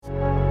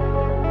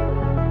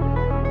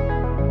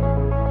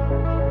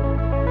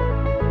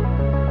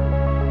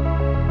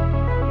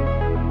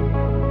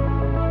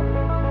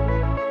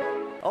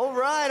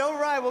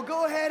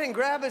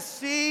grab a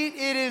seat.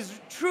 It is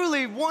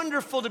truly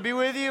wonderful to be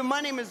with you. My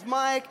name is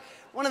Mike,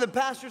 one of the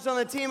pastors on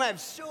the team. I have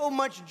so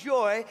much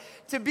joy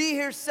to be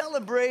here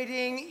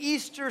celebrating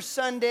Easter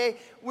Sunday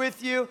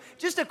with you.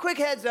 Just a quick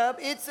heads up,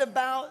 it's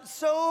about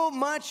so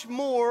much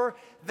more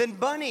than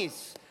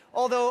bunnies.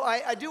 Although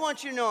I do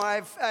want you to know,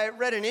 I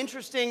read an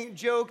interesting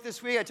joke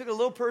this week. I took it a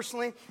little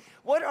personally.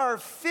 What are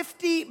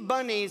 50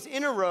 bunnies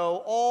in a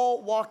row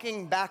all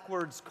walking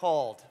backwards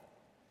called?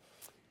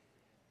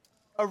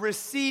 A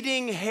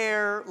receding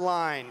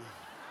hairline.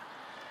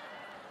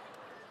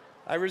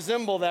 I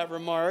resemble that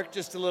remark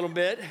just a little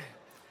bit.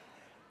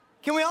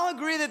 Can we all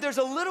agree that there's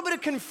a little bit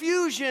of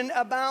confusion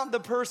about the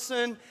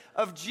person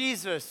of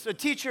Jesus? A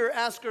teacher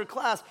asked her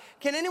class,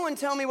 can anyone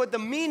tell me what the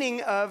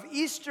meaning of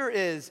Easter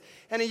is?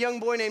 And a young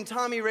boy named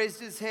Tommy raised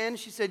his hand.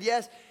 She said,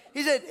 yes.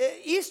 He said,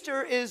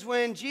 Easter is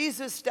when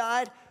Jesus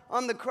died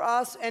on the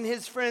cross and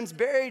his friends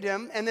buried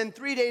him, and then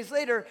 3 days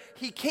later,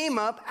 he came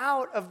up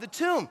out of the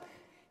tomb.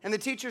 And the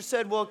teacher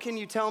said, well, can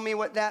you tell me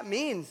what that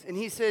means? And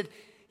he said,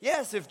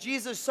 yes, if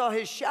Jesus saw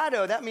his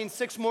shadow, that means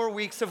 6 more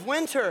weeks of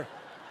winter.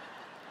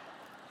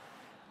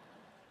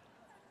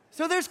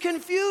 So there's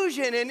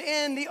confusion,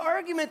 and the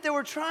argument that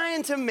we're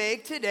trying to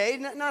make today,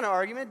 not an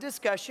argument,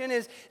 discussion,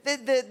 is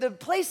that the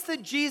place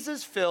that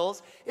Jesus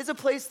fills is a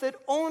place that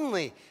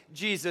only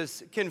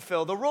Jesus can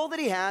fill. The role that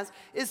he has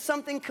is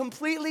something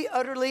completely,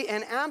 utterly,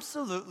 and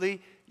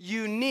absolutely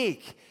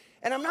unique.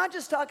 And I'm not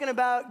just talking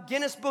about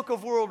Guinness Book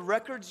of World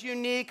Records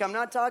unique. I'm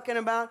not talking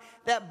about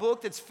that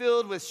book that's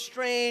filled with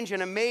strange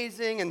and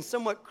amazing and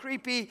somewhat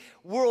creepy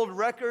world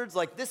records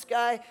like this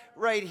guy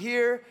right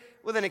here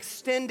with an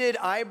extended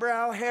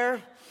eyebrow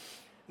hair.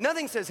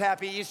 Nothing says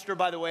Happy Easter,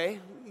 by the way,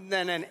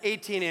 than an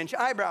 18-inch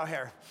eyebrow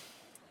hair.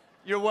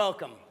 You're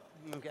welcome.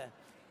 Okay.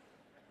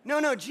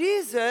 No,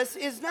 Jesus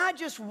is not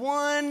just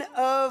one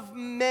of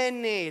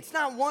many. It's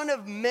not one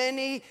of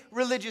many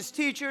religious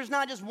teachers,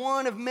 not just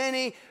one of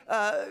many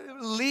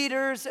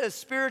leaders,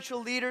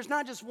 spiritual leaders,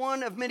 not just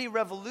one of many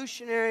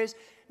revolutionaries.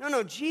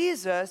 No,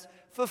 Jesus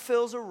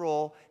fulfills a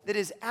role that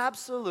is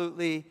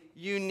absolutely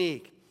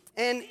unique.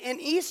 And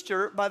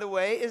Easter, by the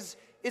way,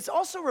 it's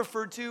also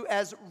referred to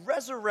as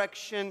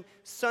Resurrection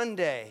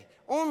Sunday.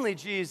 Only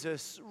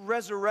Jesus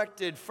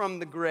resurrected from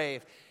the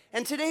grave.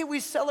 And today we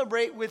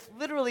celebrate with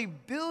literally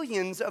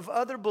billions of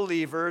other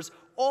believers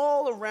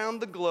all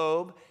around the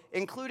globe,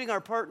 including our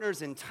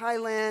partners in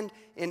Thailand,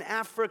 in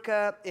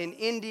Africa, in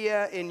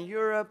India, in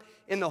Europe,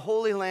 in the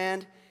Holy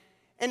Land.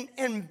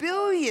 And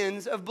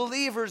billions of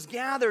believers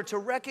gather to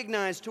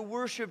recognize, to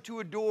worship,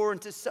 to adore,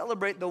 and to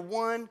celebrate the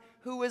one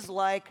who is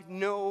like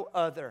no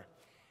other.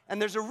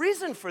 And there's a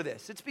reason for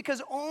this. It's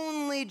because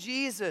only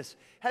Jesus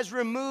has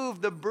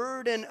removed the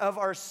burden of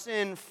our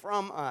sin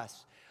from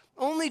us.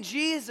 Only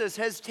Jesus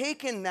has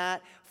taken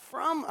that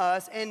from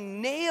us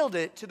and nailed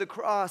it to the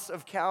cross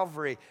of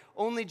Calvary.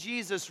 Only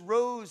Jesus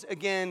rose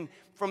again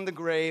from the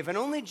grave, and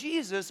only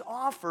Jesus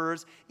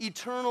offers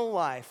eternal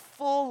life,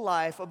 full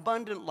life,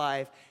 abundant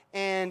life,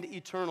 and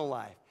eternal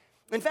life.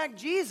 In fact,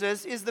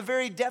 Jesus is the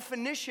very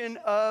definition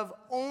of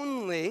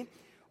only.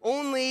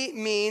 Only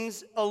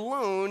means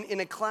alone in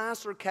a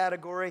class or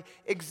category,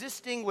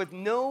 existing with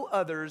no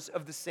others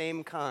of the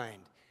same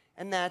kind.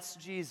 And that's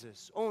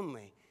Jesus,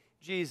 only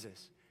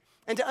Jesus.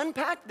 And to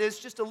unpack this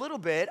just a little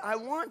bit, I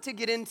want to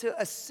get into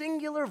a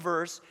singular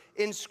verse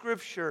in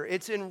Scripture.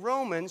 It's in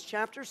Romans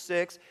chapter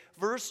 6,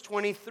 verse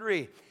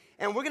 23.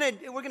 And we're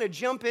gonna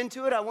jump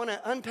into it. I want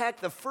to unpack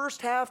the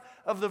first half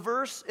of the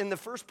verse in the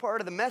first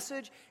part of the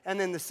message, and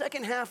then the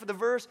second half of the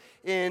verse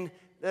in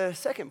the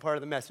second part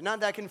of the message. Not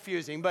that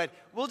confusing, but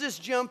we'll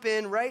just jump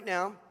in right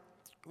now.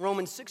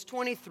 Romans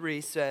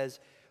 6:23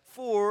 says,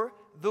 "For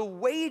the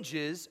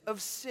wages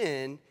of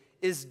sin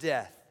is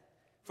death."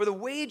 For the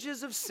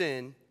wages of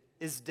sin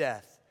is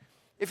death.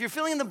 If you're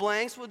filling in the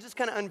blanks, we'll just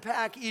kind of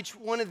unpack each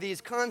one of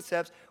these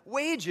concepts.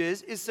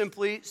 Wages is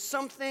simply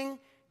something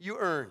you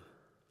earn.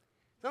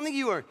 Something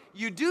you earn.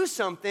 You do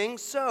something,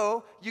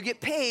 so you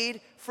get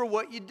paid for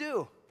what you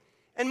do.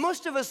 And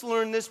most of us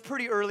learn this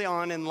pretty early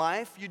on in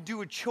life. You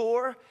do a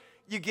chore,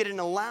 you get an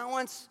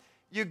allowance,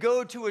 you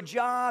go to a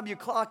job, you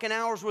clock an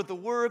hour's worth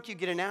of work, you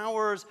get an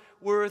hour's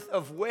worth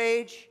of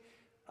wage.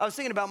 I was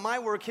thinking about my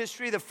work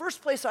history. The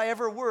first place I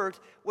ever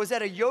worked was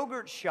at a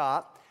yogurt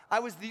shop. I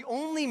was the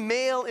only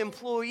male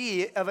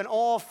employee of an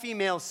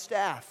all-female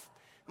staff.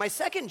 My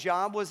second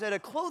job was at a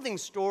clothing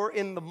store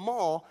in the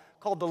mall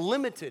called The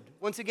Limited.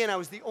 Once again, I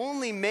was the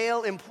only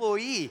male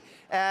employee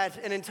at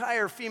an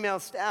entire female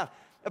staff.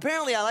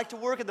 Apparently, I like to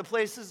work at the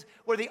places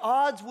where the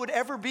odds would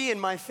ever be in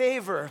my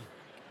favor.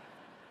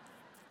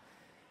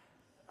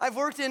 I've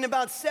worked in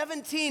about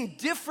 17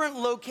 different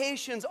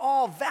locations,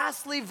 all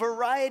vastly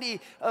variety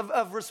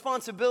of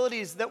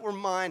responsibilities that were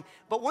mine.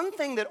 But one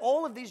thing that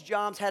all of these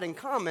jobs had in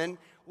common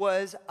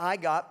was I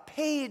got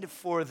paid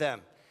for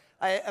them.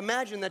 I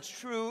imagine that's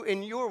true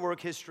in your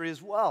work history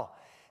as well.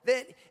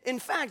 That, in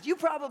fact, you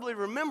probably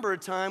remember a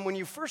time when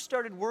you first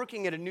started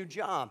working at a new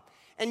job,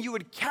 and you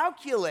would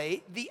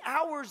calculate the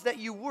hours that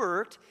you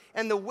worked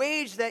and the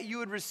wage that you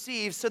would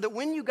receive so that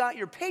when you got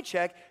your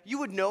paycheck, you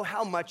would know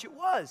how much it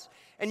was.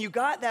 And you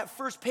got that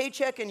first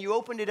paycheck and you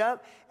opened it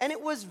up, and it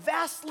was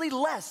vastly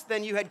less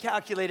than you had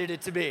calculated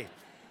it to be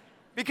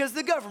because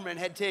the government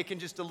had taken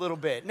just a little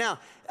bit. Now,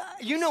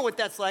 you know what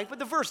that's like, but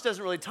the verse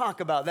doesn't really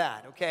talk about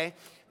that, okay?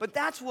 But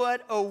that's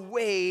what a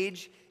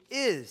wage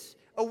is.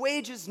 A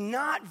wage is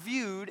not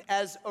viewed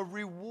as a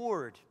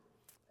reward.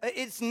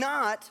 It's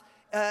not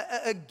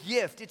a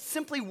gift. It's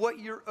simply what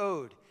you're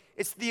owed.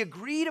 It's the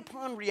agreed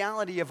upon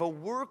reality of a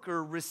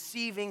worker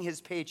receiving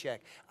his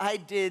paycheck. I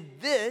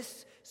did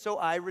this, so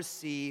I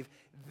receive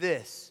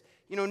this.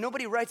 You know,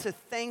 nobody writes a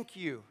thank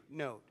you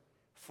note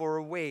for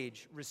a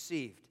wage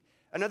received.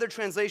 Another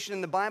translation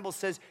in the Bible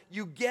says,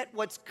 you get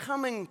what's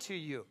coming to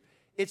you.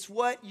 It's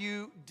what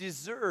you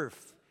deserve.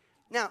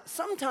 Now,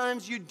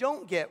 sometimes you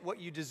don't get what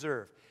you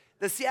deserve.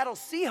 The Seattle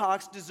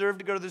Seahawks deserve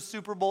to go to the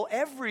Super Bowl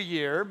every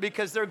year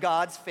because they're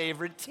God's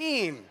favorite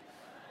team.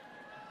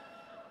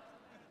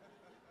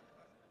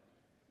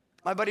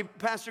 My buddy,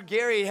 Pastor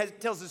Gary,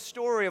 tells a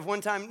story of one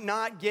time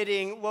not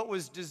getting what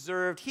was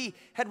deserved. He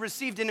had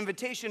received an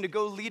invitation to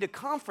go lead a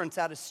conference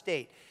out of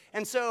state.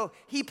 And so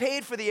he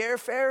paid for the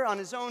airfare on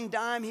his own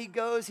dime. He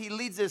goes, he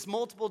leads this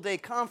multiple-day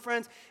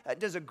conference,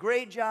 does a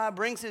great job,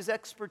 brings his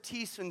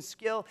expertise and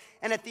skill.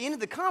 And at the end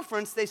of the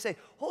conference, they say,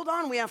 hold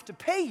on, we have to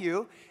pay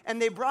you.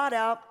 And they brought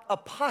out a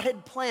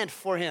potted plant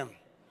for him.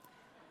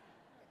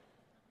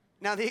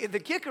 Now, the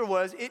kicker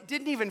was it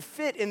didn't even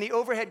fit in the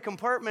overhead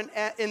compartment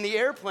in the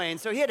airplane,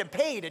 so he had to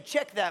pay to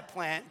check that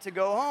plant to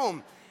go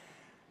home.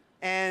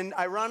 And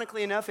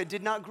ironically enough, it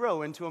did not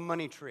grow into a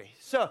money tree.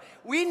 So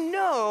we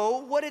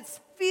know what it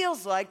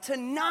feels like to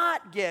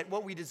not get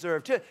what we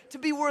deserve, to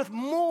be worth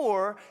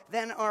more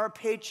than our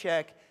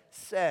paycheck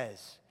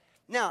says.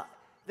 Now,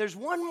 there's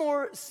one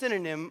more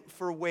synonym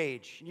for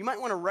wage. You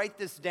might want to write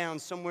this down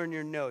somewhere in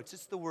your notes.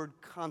 It's the word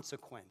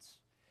consequence.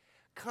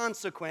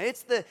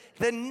 Consequence. It's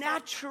the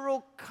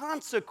natural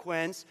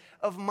consequence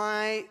of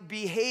my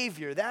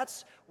behavior.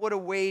 That's what a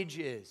wage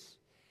is.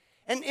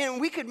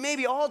 And we could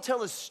maybe all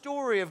tell a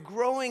story of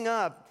growing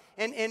up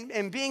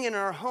and being in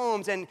our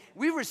homes, and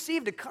we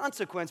received a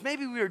consequence.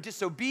 Maybe we were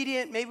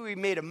disobedient. Maybe we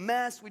made a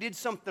mess. We did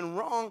something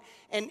wrong.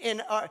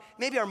 And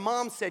maybe our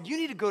mom said, you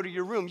need to go to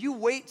your room. You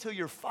wait till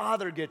your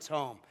father gets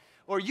home.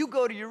 Or you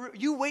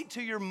wait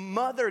till your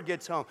mother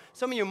gets home.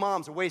 Some of you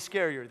moms are way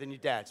scarier than your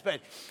dads.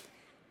 But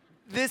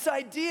this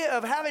idea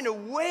of having to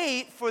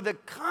wait for the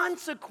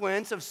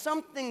consequence of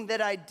something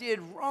that I did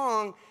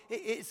wrong,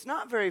 it's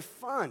not very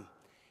fun.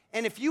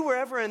 And if you were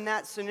ever in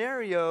that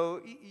scenario,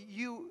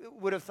 you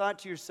would have thought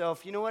to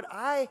yourself, you know what,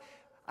 I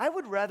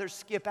would rather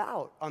skip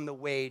out on the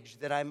wage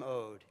that I'm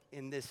owed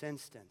in this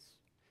instance.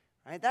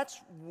 Right? That's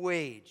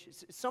wage.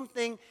 It's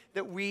something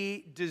that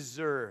we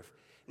deserve.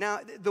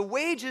 Now, the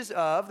wages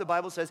of, the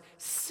Bible says,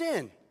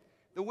 sin.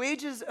 The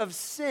wages of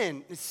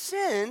sin.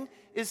 Sin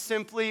is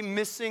simply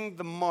missing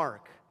the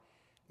mark.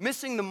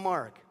 Missing the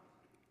mark.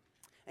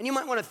 And you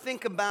might want to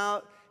think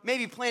about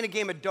maybe playing a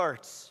game of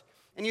darts.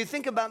 And you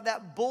think about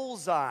that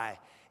bullseye.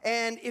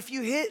 And if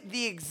you hit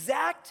the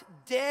exact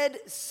dead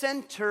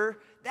center,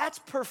 that's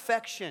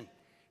perfection.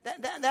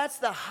 That's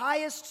the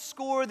highest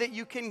score that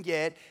you can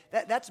get.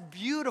 That's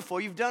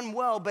beautiful. You've done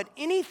well. But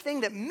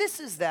anything that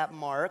misses that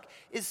mark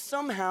is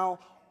somehow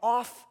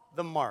off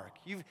the mark.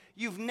 It's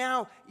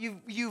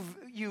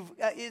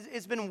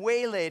been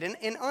waylaid.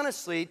 And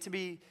honestly, to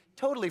be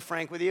totally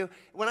frank with you,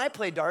 when I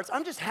play darts,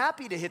 I'm just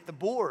happy to hit the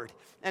board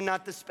and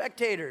not the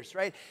spectators,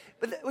 right?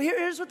 But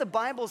here's what the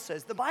Bible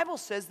says. The Bible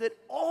says that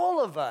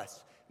all of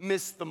us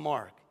miss the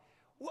mark.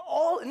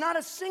 Not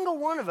a single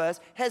one of us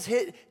has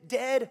hit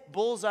dead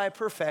bullseye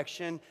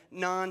perfection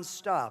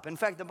nonstop. In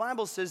fact, the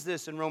Bible says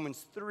this in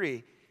Romans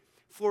 3,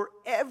 for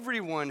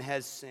everyone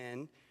has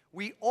sinned,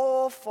 we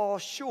all fall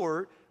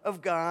short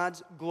of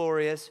God's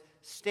glorious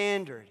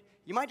standard.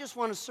 You might just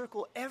want to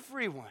circle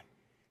everyone.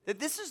 That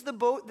this is the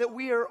boat that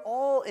we are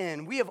all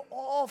in. We have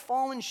all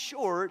fallen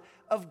short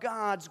of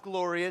God's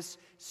glorious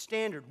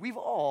standard. We've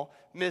all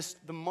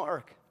missed the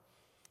mark.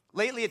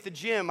 Lately at the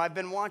gym, I've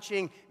been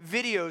watching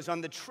videos on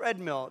the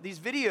treadmill. These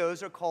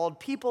videos are called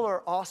People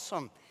Are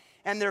Awesome.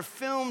 And they're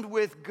filmed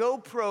with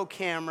GoPro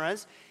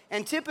cameras.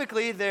 And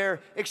typically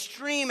they're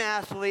extreme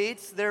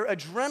athletes, they're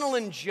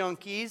adrenaline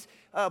junkies,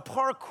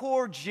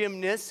 parkour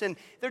gymnasts, and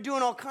they're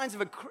doing all kinds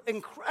of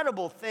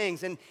incredible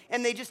things. And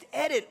they just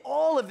edit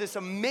all of this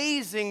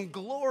amazing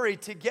glory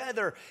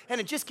together,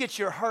 and it just gets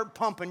your heart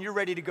pumping. You're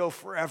ready to go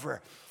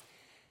forever.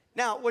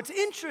 Now, what's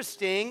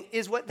interesting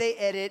is what they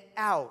edit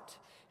out.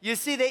 You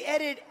see, they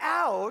edit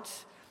out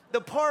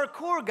the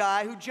parkour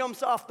guy who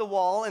jumps off the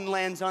wall and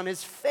lands on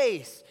his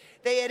face.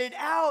 They edit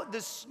out the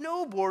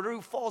snowboarder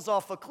who falls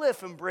off a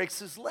cliff and breaks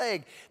his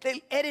leg.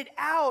 They edit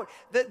out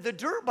the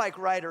dirt bike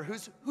rider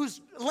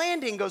whose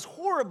landing goes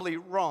horribly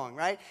wrong,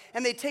 right?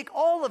 And they take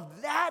all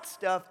of that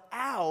stuff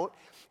out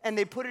and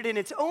they put it in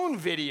its own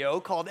video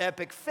called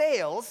Epic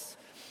Fails.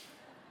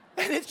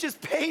 And it's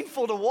just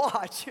painful to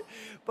watch.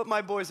 But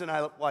my boys and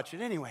I watch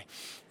it anyway.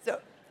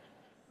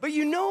 But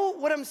you know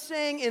what I'm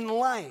saying in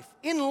life?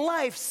 In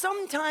life,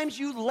 sometimes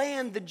you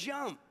land the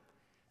jump.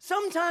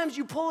 Sometimes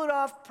you pull it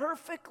off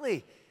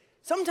perfectly.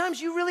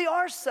 Sometimes you really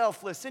are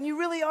selfless and you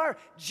really are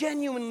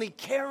genuinely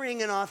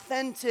caring and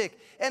authentic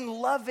and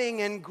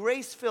loving and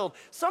grace-filled.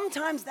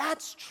 Sometimes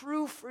that's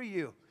true for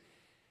you.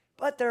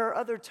 But there are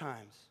other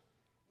times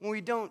when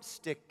we don't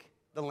stick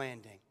the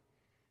landing.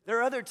 There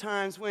are other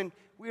times when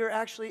we are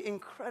actually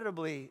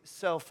incredibly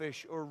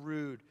selfish or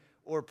rude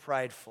or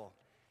prideful.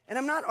 And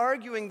I'm not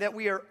arguing that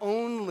we are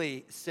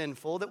only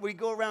sinful, that we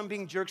go around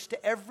being jerks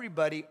to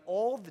everybody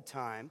all the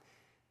time.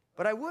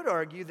 But I would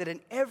argue that in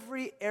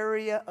every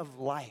area of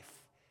life,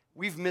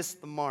 we've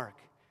missed the mark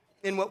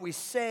in what we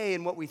say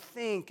and what we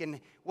think and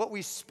what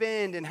we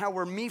spend and how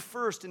we're me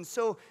first in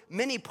so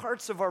many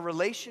parts of our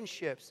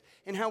relationships,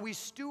 and how we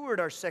steward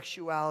our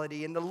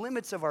sexuality and the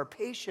limits of our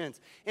patience,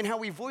 and how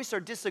we voice our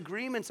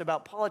disagreements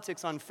about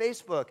politics on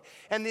Facebook.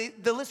 And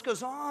the list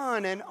goes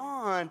on and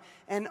on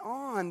and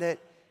on, that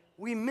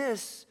we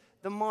miss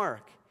the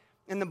mark.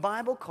 And the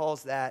Bible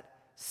calls that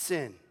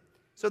sin.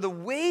 So the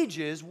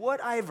wages,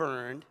 what I've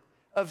earned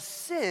of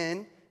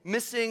sin,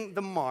 missing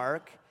the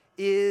mark,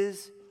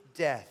 is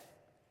death.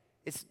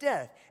 It's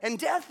death. And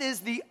death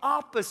is the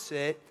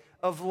opposite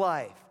of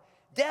life.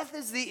 Death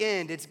is the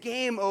end. It's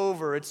game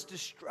over. It's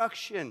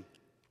destruction.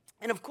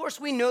 And of course,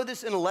 we know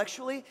this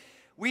intellectually.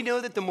 We know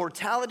that the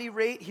mortality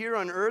rate here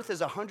on earth is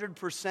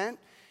 100%.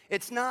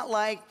 It's not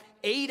like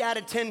 8 out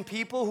of 10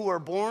 people who are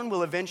born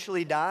will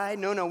eventually die.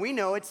 No, we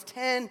know it's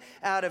 10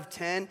 out of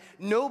 10.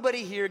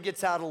 Nobody here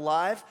gets out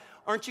alive.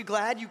 Aren't you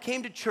glad you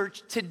came to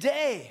church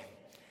today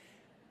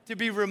to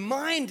be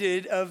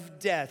reminded of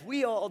death?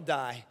 We all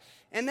die.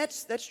 And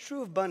that's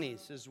true of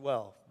bunnies as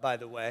well, by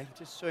the way,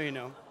 just so you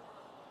know.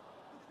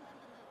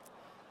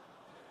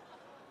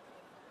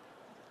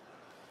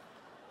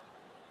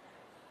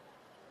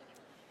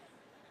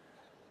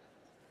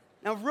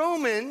 Now,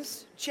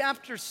 Romans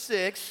chapter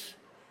 6,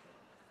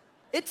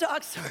 it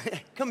talks,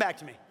 come back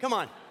to me, come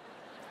on.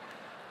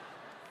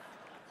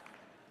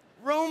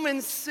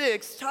 Romans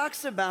 6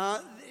 talks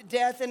about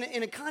death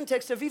in a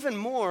context of even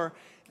more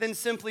than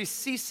simply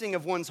ceasing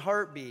of one's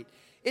heartbeat.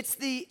 It's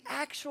the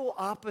actual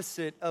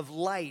opposite of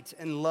light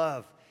and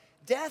love.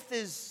 Death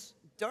is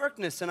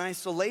darkness and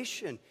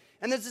isolation.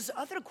 And there's this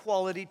other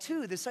quality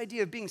too, this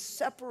idea of being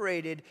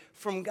separated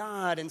from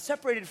God and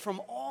separated from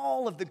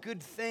all of the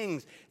good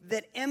things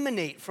that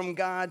emanate from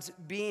God's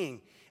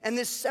being. And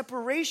this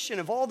separation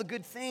of all the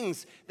good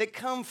things that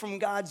come from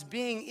God's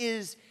being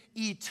is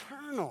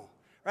eternal,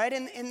 right?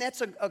 And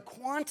that's a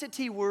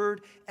quantity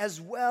word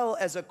as well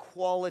as a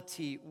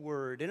quality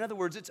word. In other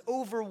words, it's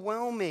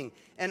overwhelming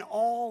and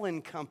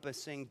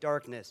all-encompassing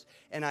darkness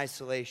and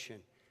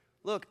isolation.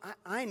 Look,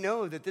 I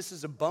know that this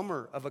is a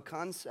bummer of a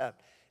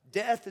concept.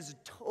 Death is a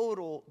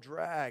total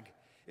drag.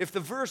 If the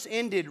verse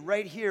ended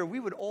right here, we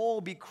would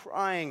all be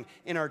crying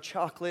in our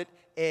chocolate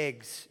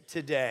eggs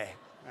today,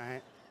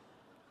 right?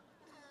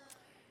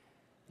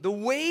 The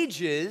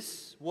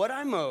wages, what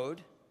I'm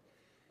owed,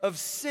 of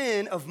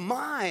sin, of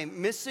my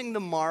missing the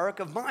mark,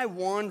 of my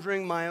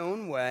wandering my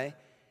own way,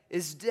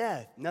 is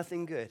death,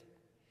 nothing good.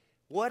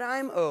 What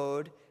I'm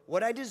owed,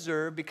 what I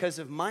deserve because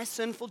of my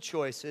sinful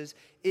choices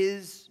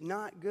is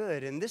not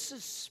good. And this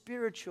is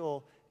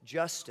spiritual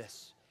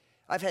justice.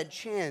 I've had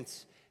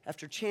chance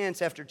after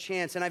chance after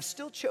chance, and I've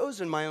still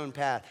chosen my own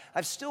path.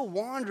 I've still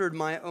wandered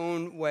my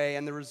own way,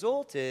 and the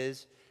result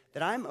is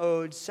that I'm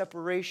owed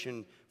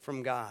separation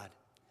from God.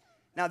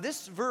 Now,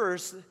 this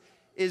verse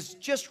is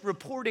just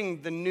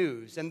reporting the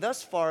news, and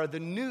thus far, the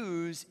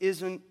news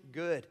isn't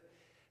good.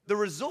 The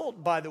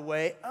result, by the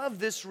way, of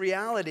this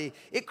reality,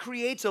 it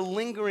creates a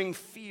lingering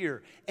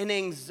fear and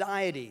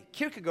anxiety.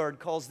 Kierkegaard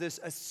calls this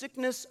a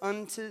sickness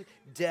unto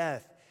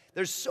death.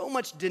 There's so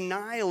much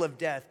denial of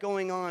death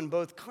going on,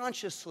 both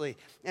consciously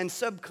and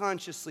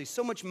subconsciously,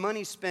 so much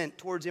money spent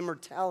towards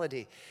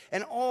immortality,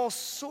 and all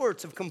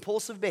sorts of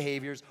compulsive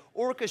behaviors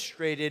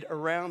orchestrated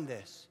around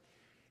this.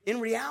 In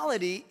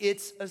reality,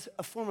 it's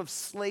a form of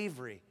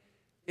slavery.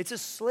 It's a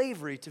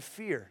slavery to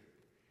fear.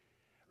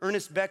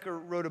 Ernest Becker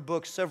wrote a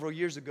book several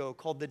years ago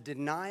called The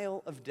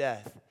Denial of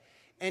Death.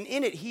 And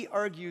in it, he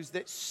argues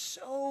that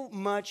so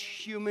much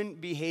human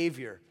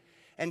behavior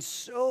and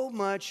so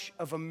much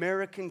of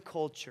American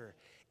culture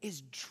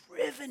is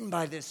driven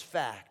by this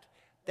fact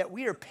that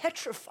we are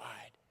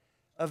petrified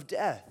of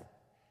death.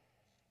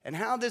 And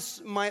how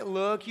this might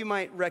look, you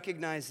might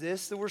recognize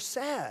this, that we're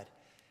sad.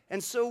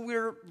 And so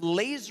we're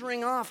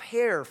lasering off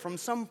hair from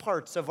some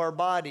parts of our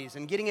bodies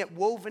and getting it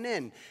woven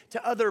in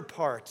to other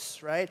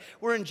parts, right?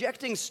 We're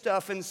injecting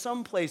stuff in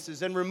some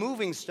places and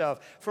removing stuff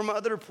from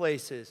other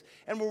places.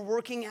 And we're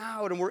working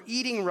out and we're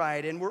eating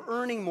right and we're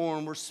earning more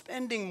and we're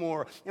spending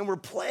more and we're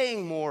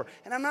playing more.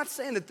 And I'm not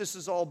saying that this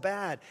is all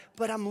bad,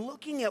 but I'm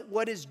looking at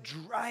what is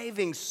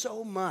driving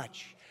so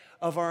much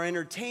of our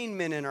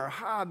entertainment and our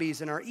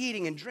hobbies and our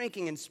eating and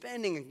drinking and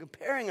spending and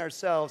comparing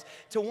ourselves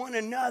to one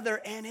another,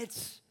 and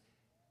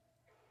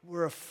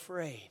we're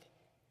afraid.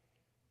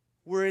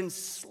 We're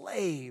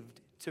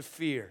enslaved to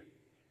fear.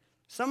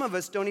 Some of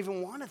us don't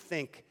even want to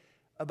think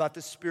about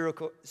the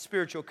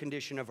spiritual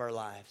condition of our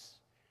lives.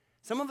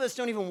 Some of us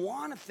don't even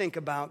want to think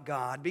about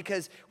God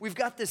because we've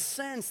got this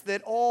sense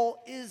that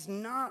all is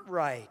not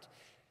right.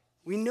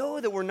 We know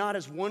that we're not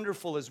as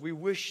wonderful as we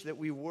wish that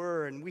we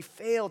were, and we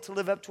fail to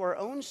live up to our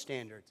own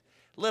standards,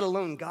 let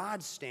alone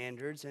God's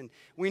standards. And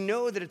we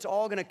know that it's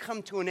all going to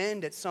come to an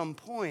end at some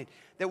point,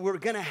 that we're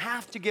going to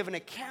have to give an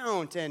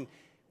account, and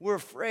we're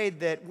afraid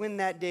that when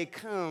that day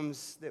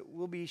comes, that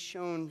we'll be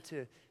shown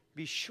to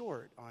be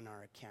short on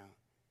our account.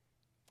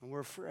 And we're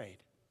afraid.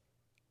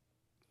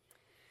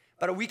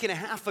 About a week and a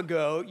half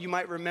ago, you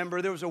might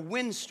remember there was a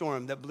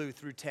windstorm that blew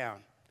through town.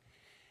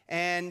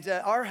 And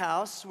our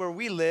house, where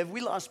we live, we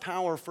lost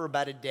power for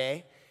about a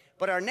day.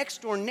 But our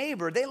next door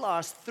neighbor, they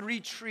lost 3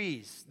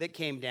 trees that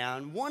came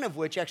down, one of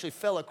which actually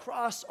fell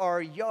across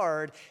our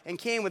yard and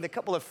came with a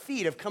couple of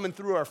feet of coming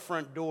through our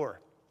front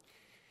door.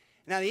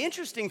 Now, the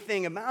interesting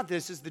thing about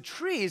this is the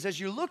trees, as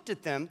you looked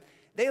at them,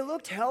 they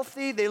looked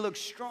healthy, they looked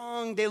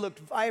strong, they looked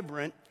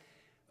vibrant.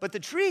 But the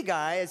tree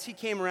guy, as he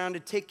came around to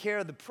take care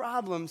of the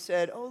problem,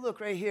 said, oh, look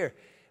right here.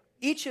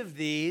 Each of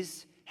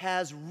these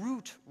has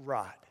root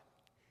rot.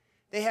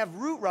 They have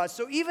root rot.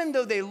 So even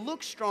though they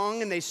look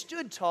strong and they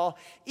stood tall,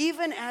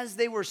 even as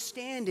they were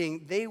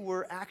standing, they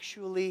were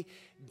actually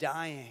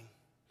dying.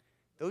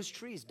 Those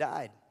trees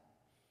died.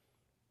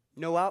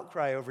 No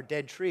outcry over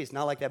dead trees.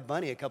 Not like that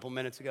bunny a couple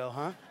minutes ago,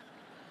 huh?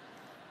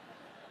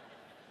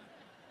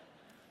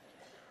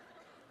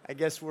 I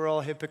guess we're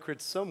all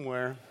hypocrites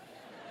somewhere.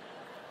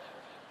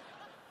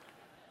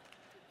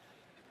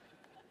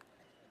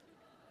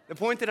 The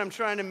point that I'm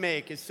trying to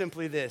make is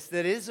simply this,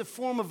 that it is a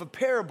form of a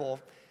parable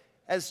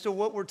as to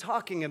what we're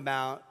talking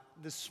about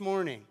this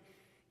morning.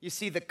 You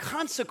see, the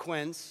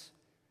consequence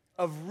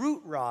of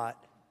root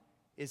rot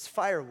is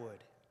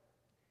firewood.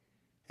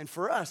 And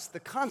for us, the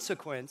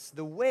consequence,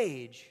 the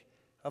wage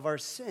of our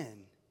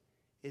sin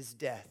is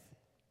death.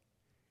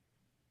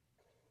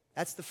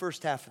 That's the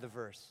first half of the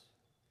verse.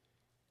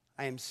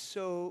 I am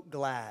so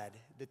glad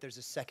that there's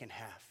a second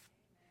half.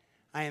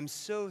 I am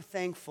so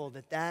thankful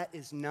that that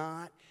is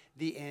not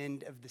the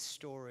end of the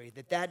story,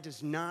 that that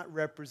does not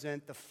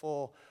represent the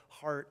full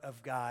heart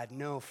of God.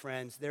 No,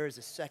 friends, there is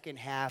a second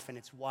half, and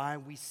it's why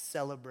we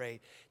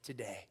celebrate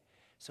today.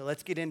 So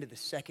let's get into the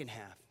second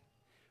half.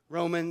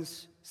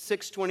 Romans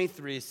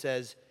 6:23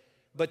 says,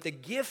 but the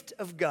gift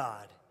of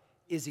God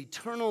is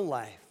eternal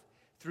life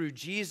through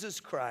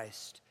Jesus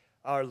Christ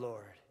our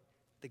Lord.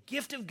 The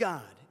gift of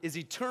God is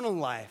eternal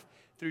life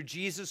through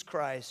Jesus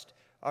Christ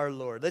our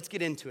Lord. Let's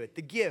get into it.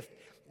 The gift,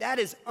 that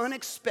is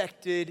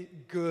unexpected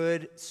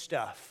good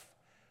stuff.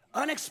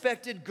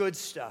 Unexpected good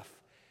stuff.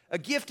 A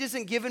gift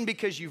isn't given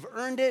because you've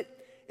earned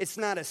it. It's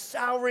not a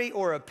salary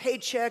or a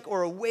paycheck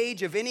or a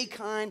wage of any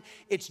kind.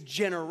 It's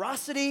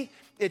generosity.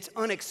 It's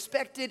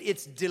unexpected.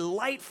 It's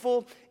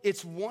delightful.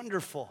 It's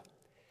wonderful.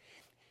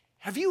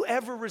 Have you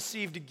ever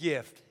received a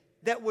gift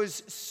that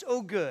was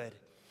so good,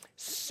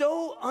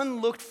 so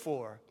unlooked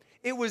for?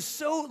 It was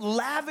so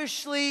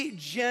lavishly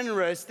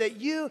generous that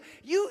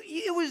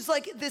it was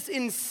like this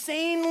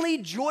insanely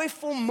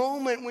joyful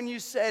moment when you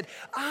said,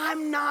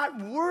 I'm not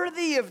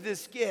worthy of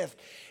this gift.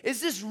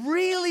 Is this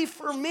really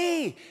for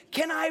me?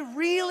 Can I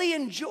really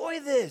enjoy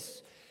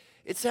this?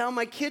 It's how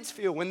my kids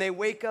feel when they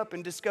wake up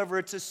and discover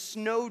it's a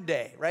snow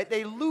day, right?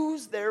 They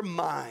lose their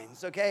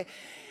minds, okay?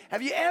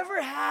 Have you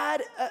ever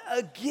had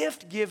a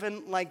gift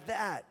given like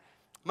that?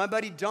 My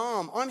buddy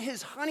Dom, on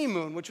his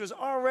honeymoon, which was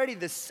already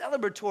the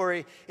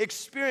celebratory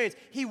experience,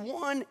 he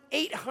won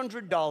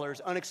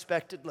 $800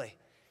 unexpectedly.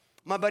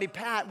 My buddy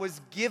Pat was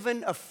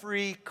given a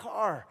free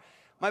car.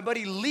 My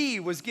buddy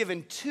Lee was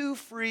given 2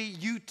 free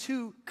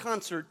U2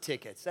 concert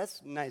tickets.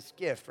 That's a nice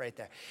gift right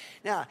there.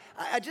 Now,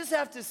 I just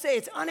have to say,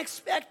 it's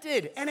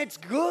unexpected, and it's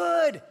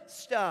good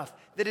stuff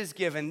that is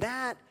given.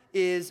 That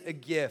is a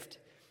gift.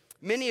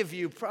 Many of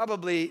you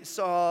probably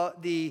saw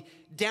the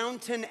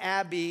Downton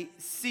Abbey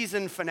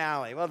season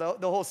finale, well,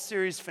 the whole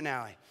series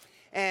finale.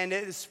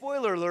 And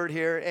spoiler alert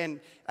here, and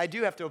I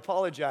do have to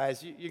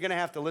apologize. You're going to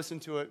have to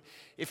listen to it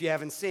if you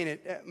haven't seen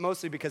it,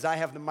 mostly because I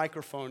have the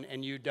microphone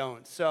and you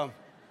don't.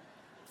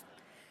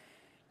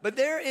 But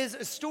there is a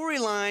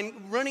storyline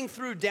running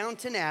through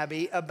Downton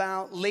Abbey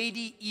about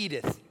Lady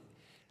Edith.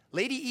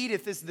 Lady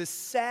Edith is the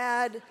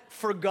sad,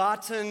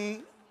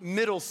 forgotten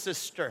middle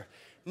sister.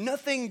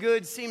 Nothing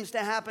good seems to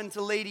happen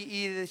to Lady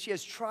Edith. She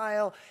has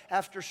trial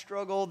after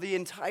struggle the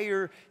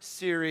entire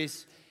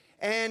series.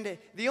 And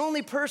the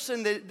only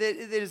person that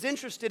is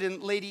interested in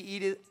Lady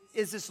Edith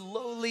is this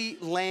lowly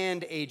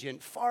land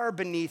agent, far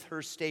beneath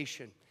her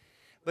station.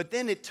 But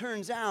then it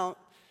turns out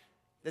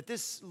that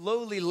this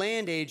lowly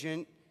land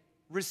agent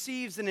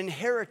receives an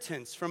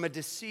inheritance from a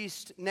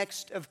deceased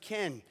next of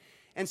kin.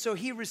 And so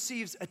he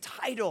receives a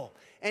title,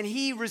 and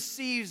he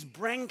receives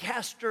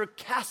Brancaster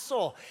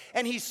Castle,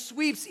 and he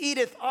sweeps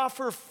Edith off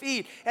her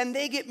feet, and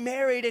they get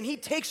married, and he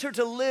takes her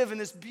to live in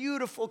this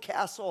beautiful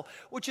castle,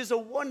 which is a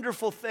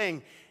wonderful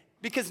thing,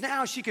 because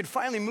now she could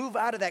finally move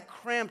out of that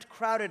cramped,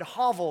 crowded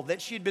hovel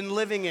that she'd been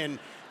living in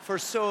for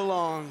so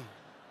long.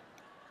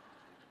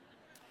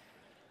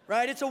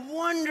 Right? It's a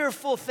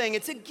wonderful thing.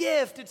 It's a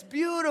gift. It's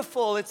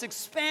beautiful. It's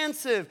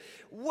expansive.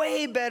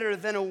 Way better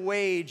than a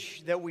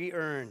wage that we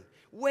earn.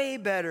 Way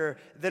better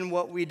than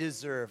what we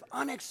deserve.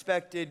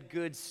 Unexpected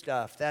good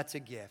stuff. That's a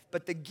gift.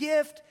 But the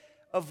gift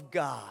of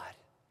God,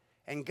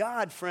 and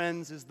God,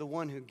 friends, is the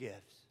one who gives.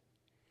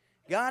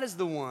 God is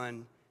the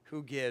one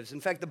who gives. In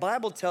fact, the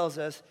Bible tells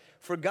us,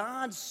 for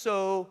God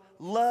so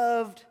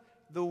loved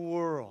the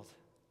world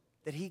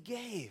that he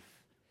gave.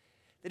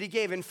 That he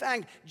gave. In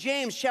fact,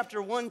 James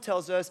chapter 1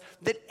 tells us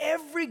that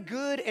every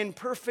good and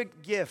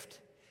perfect gift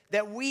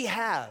that we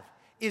have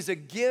is a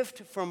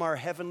gift from our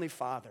Heavenly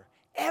Father.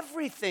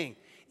 Everything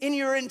in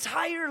your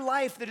entire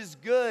life that is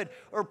good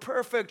or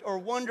perfect or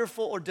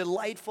wonderful or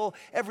delightful,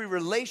 every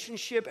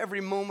relationship,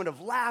 every moment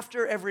of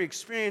laughter, every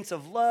experience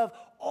of love,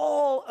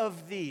 all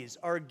of these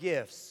are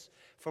gifts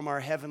from our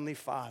Heavenly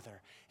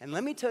Father. And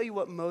let me tell you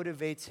what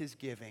motivates his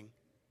giving.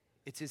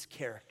 It's his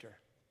character.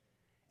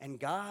 And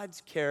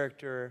God's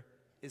character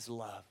is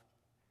love.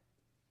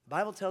 The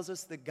Bible tells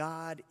us that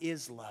God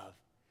is love.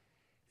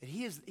 That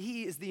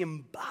he is the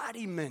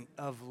embodiment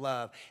of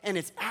love. And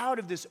it's out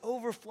of this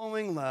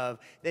overflowing love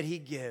that he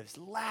gives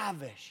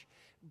lavish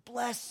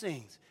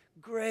blessings,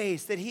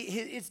 grace, that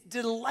it's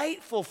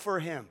delightful for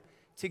him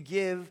to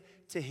give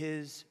to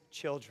his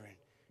children.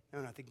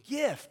 No, not the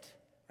gift,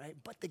 right?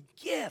 But the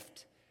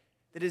gift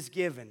that is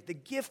given, the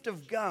gift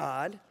of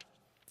God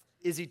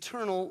is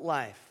eternal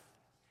life.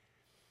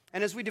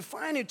 And as we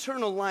define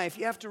eternal life,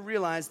 you have to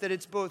realize that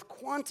it's both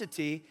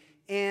quantity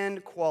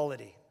and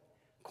quality.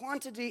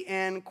 Quantity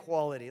and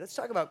quality. Let's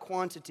talk about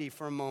quantity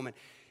for a moment.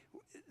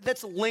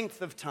 That's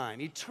length of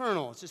time,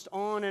 eternal. It's just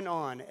on and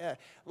on.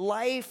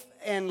 Life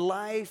and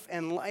life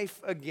and life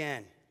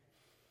again.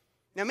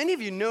 Now, many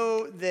of you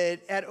know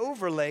that at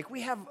Overlake,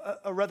 we have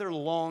a rather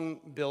long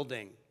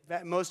building.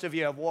 Most of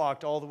you have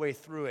walked all the way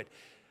through it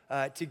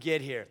to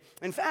get here.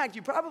 In fact,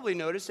 you probably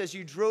noticed as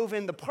you drove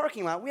in the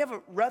parking lot, we have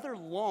a rather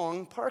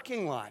long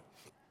parking lot.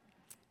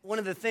 One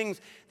of the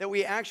things that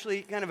we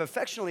actually kind of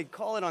affectionately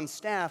call it on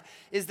staff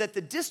is that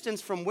the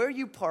distance from where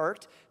you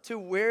parked to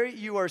where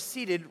you are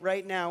seated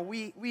right now,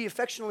 we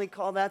affectionately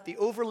call that the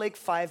Overlake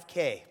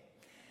 5K.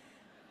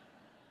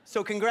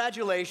 So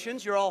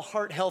congratulations, you're all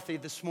heart healthy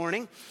this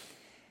morning.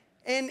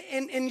 And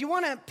you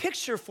want to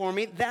picture for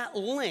me that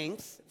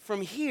length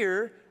from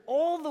here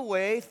all the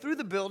way through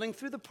the building,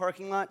 through the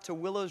parking lot to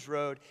Willows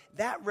Road.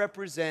 That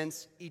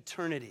represents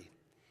eternity.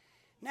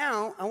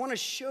 Now, I want to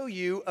show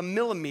you a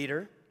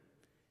millimeter.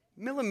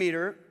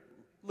 Millimeter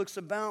looks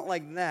about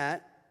like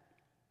that,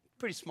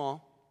 pretty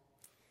small.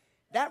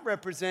 That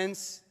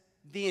represents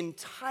the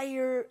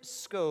entire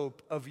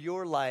scope of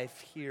your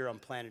life here on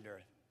planet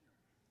Earth.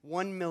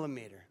 1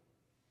 millimeter.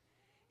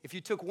 If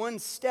you took one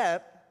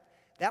step,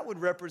 that would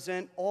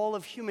represent all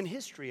of human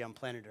history on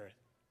planet Earth.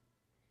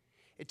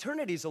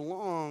 Eternity is a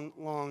long,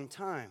 long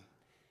time.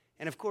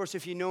 And of course,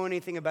 if you know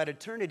anything about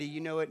eternity,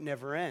 you know it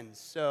never ends.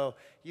 So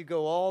you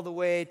go all the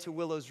way to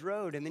Willows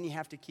Road, and then you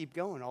have to keep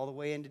going all the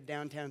way into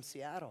downtown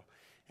Seattle,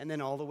 and then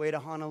all the way to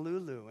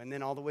Honolulu, and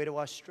then all the way to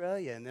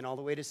Australia, and then all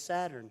the way to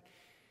Saturn.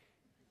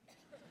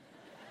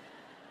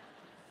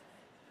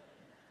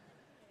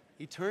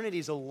 Eternity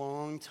is a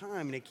long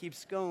time, and it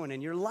keeps going.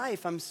 And your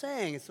life, I'm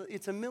saying,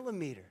 it's a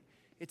millimeter.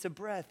 It's a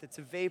breath. It's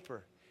a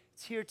vapor.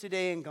 It's here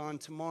today and gone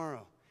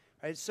tomorrow.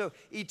 Right? So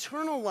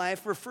eternal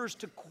life refers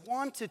to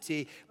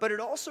quantity, but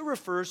it also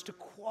refers to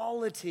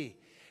quality.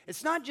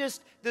 It's not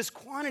just this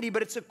quantity,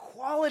 but it's a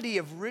quality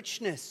of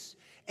richness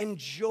and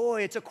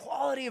joy. It's a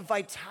quality of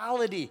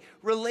vitality,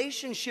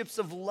 relationships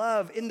of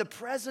love in the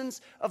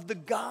presence of the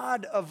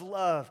God of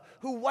love,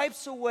 who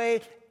wipes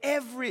away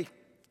every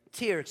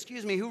tear,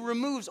 who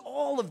removes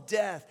all of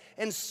death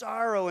and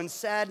sorrow and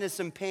sadness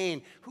and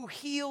pain, who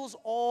heals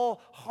all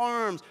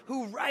harms,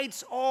 who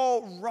rights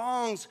all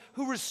wrongs,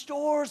 who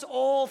restores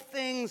all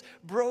things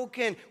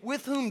broken,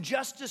 with whom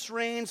justice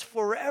reigns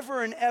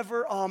forever and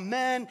ever.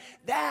 Amen.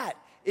 That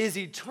is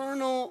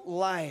eternal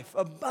life,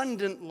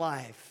 abundant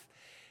life.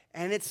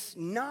 And it's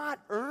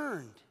not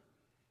earned.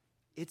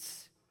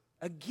 It's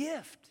a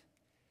gift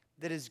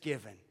that is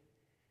given.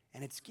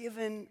 And it's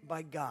given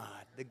by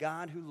God, the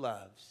God who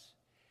loves.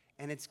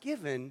 And it's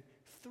given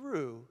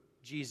through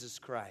Jesus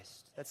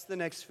Christ. That's the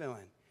next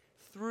fill-in.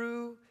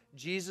 Through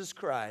Jesus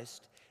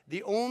Christ,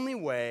 the only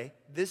way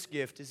this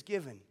gift is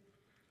given.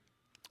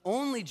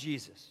 Only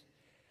Jesus,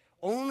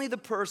 only the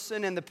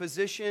person and the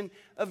position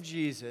of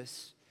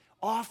Jesus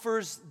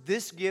offers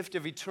this gift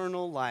of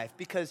eternal life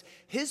because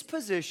his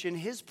position,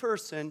 his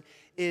person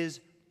is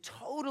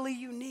totally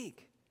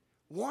unique.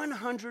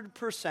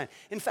 100%.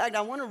 In fact,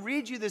 I want to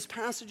read you this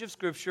passage of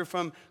Scripture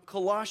from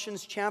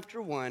Colossians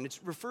chapter 1.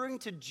 It's referring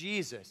to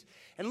Jesus.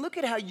 And look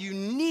at how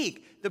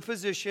unique the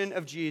position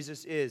of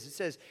Jesus is. It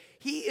says,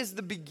 he is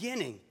the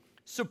beginning,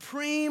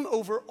 supreme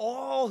over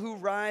all who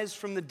rise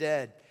from the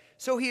dead.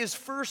 So he is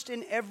first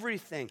in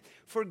everything.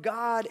 For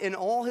God in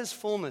all his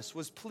fullness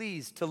was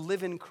pleased to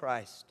live in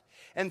Christ.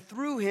 And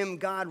through him,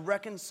 God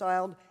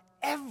reconciled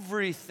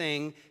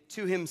everything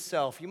to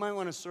himself. You might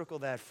want to circle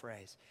that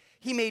phrase.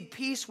 He made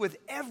peace with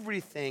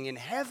everything in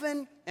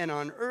heaven and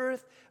on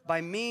earth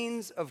by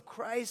means of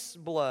Christ's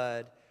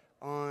blood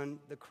on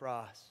the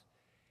cross.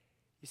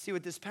 You see,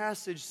 what this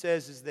passage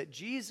says is that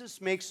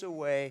Jesus makes a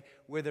way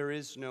where there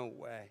is no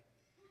way.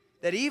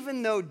 That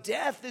even though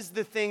death is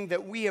the thing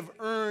that we have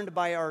earned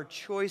by our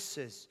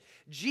choices,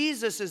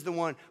 Jesus is the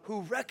one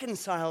who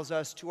reconciles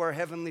us to our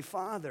Heavenly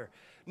Father.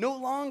 No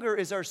longer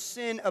is our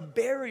sin a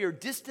barrier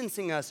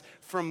distancing us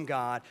from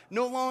God.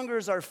 No longer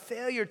is our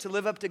failure to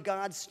live up to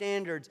God's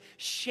standards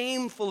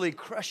shamefully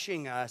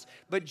crushing us.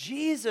 But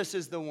Jesus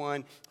is the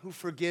one who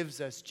forgives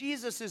us.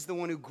 Jesus is the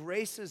one who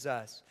graces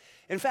us.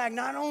 In fact,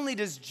 not only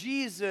does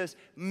Jesus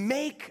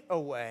make a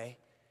way,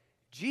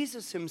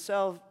 Jesus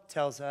himself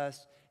tells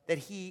us that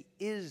he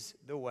is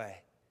the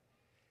way.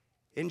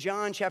 In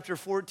John chapter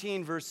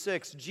 14, verse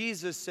 6,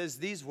 Jesus says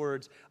these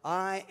words,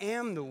 "I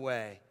am the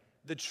way,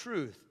 the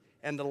truth,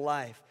 and the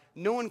life.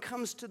 No one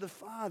comes to the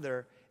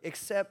Father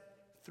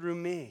except through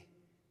me."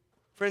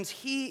 Friends,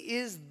 he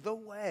is the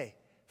way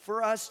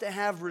for us to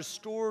have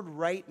restored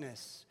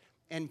rightness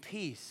and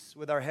peace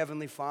with our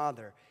Heavenly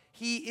Father.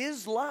 He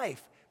is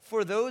life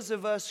for those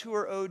of us who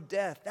are owed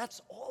death.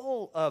 That's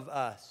all of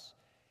us.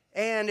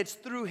 And it's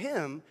through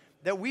him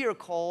that we are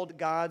called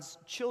God's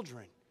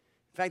children.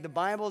 In fact, the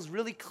Bible is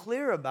really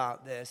clear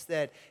about this,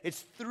 that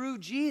it's through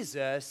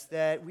Jesus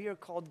that we are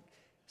called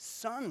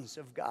sons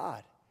of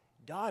God,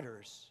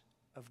 daughters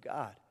of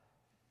God.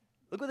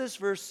 Look what this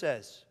verse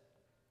says.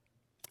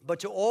 "But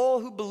to all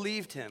who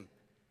believed him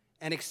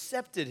and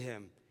accepted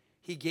him,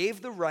 he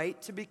gave the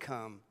right to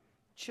become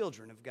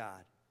children of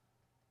God."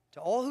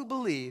 To all who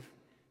believe,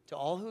 to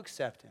all who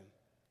accept him,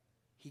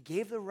 he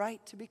gave the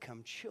right to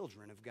become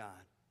children of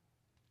God.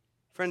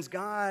 Friends,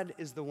 God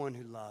is the one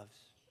who loves.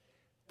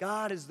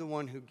 God is the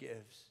one who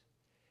gives.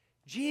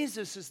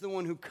 Jesus is the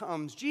one who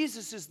comes.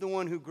 Jesus is the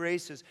one who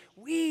graces.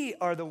 We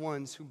are the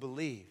ones who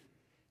believe,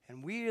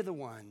 and we are the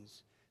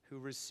ones who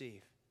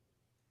receive.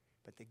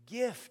 But the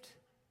gift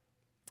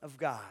of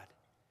God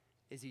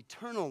is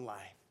eternal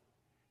life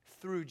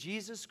through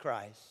Jesus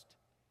Christ,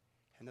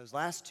 and those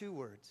last two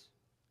words,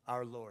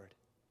 our Lord.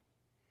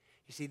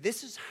 You see,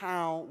 this is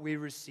how we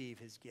receive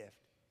his gift.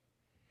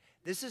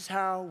 This is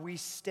how we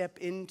step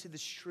into the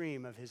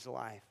stream of his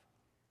life.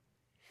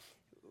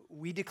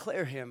 We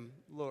declare him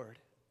Lord.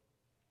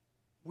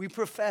 We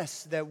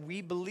profess that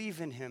we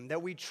believe in him,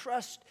 that we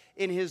trust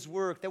in his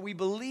work, that we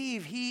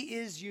believe he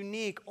is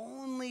unique.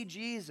 Only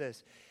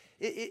Jesus,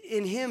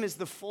 in him is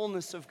the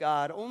fullness of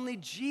God. Only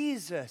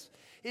Jesus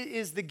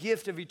is the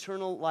gift of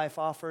eternal life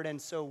offered, and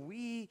so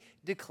we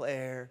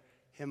declare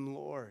him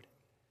Lord.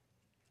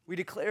 We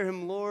declare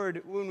him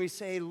Lord when we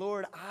say,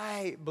 "Lord,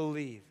 I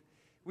believe."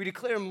 We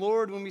declare him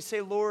Lord when we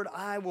say, "Lord,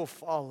 I will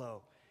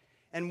follow."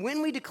 And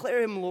when we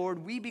declare him Lord,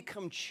 we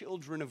become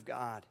children of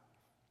God.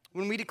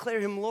 When we declare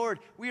him Lord,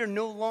 we are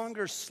no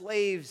longer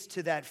slaves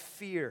to that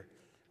fear.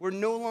 We're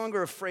no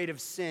longer afraid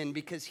of sin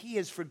because he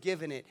has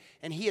forgiven it,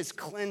 and he has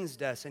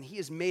cleansed us, and he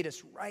has made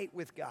us right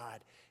with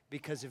God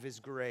because of his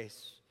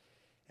grace.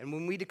 And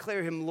when we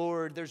declare him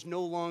Lord, there's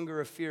no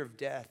longer a fear of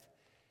death.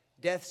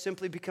 Death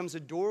simply becomes a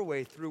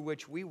doorway through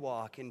which we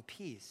walk in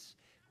peace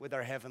with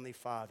our Heavenly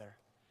Father.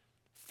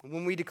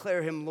 When we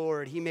declare him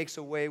Lord, he makes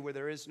a way where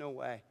there is no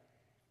way.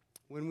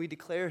 When we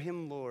declare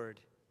him Lord,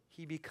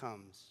 he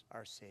becomes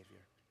our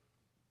Savior.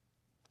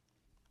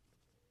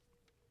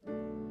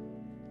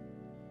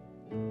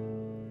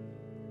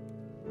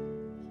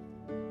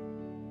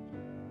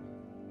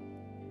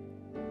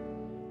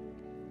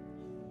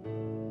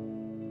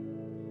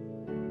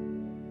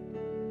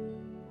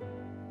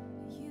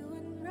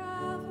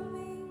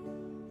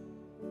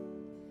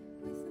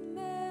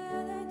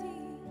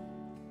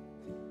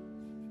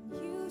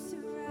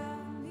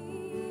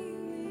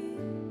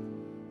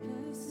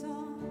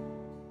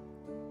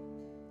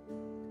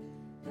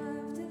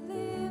 Of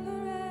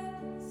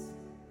deliverance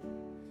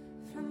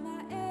from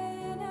my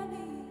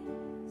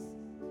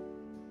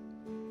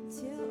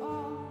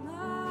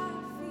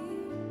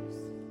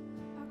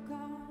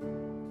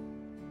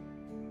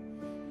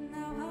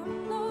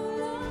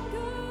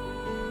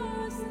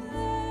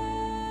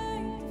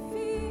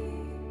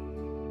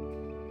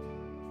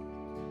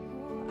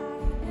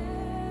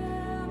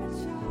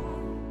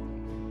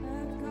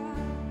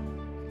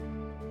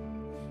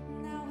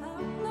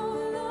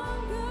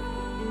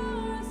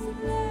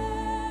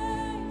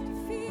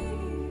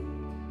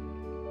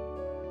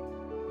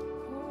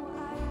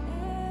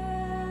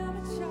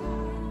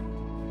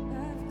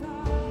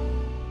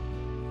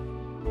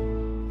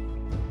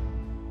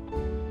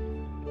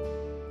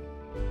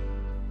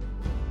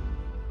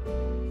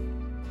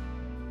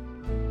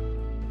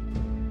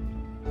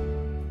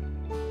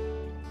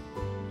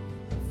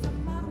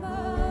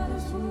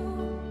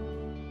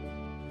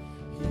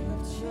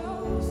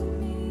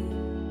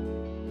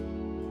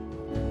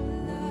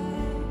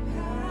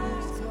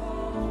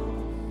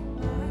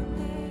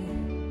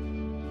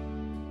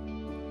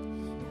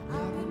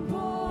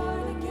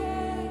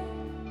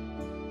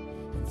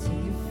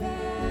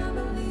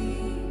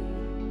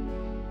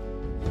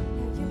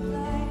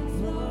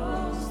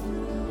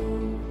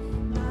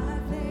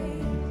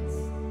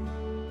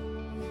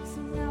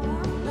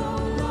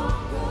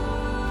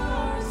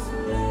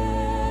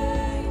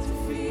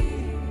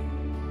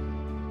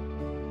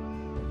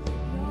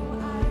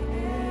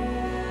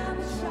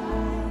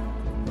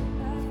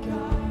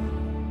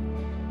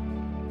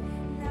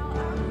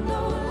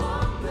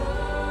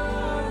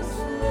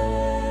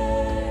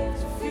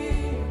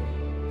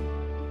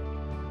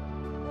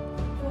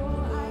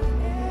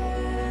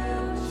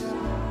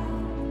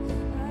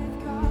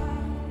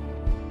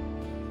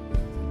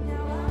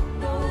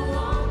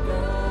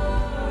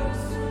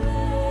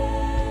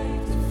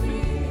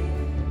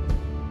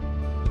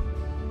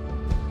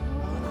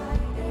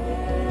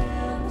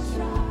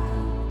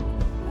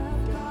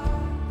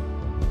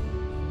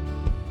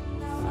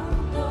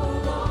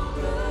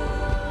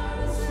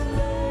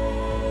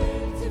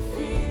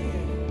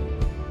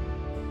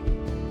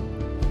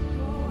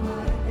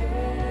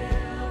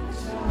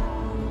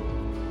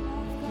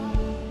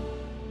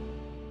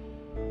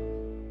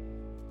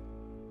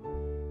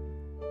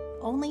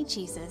Only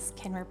Jesus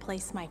can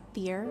replace my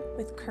fear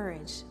with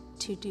courage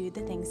to do the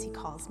things he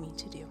calls me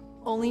to do.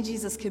 Only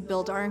Jesus could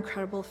build our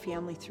incredible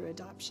family through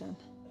adoption.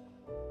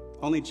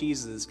 Only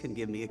Jesus can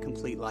give me a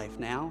complete life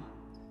now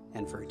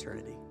and for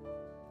eternity.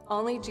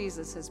 Only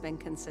Jesus has been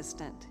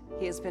consistent.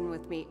 He has been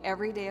with me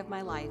every day of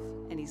my life,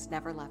 and he's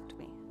never left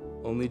me.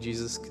 Only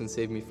Jesus can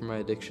save me from my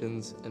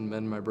addictions and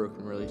mend my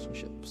broken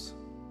relationships.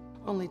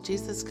 Only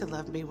Jesus could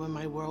love me when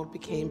my world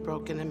became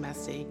broken and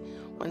messy.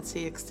 Once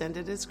he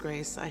extended his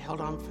grace, I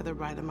held on for the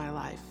ride of my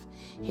life.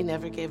 He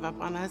never gave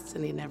up on us,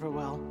 and he never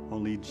will.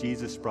 Only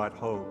Jesus brought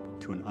hope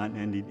to an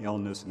unending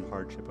illness and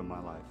hardship in my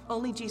life.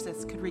 Only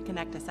Jesus could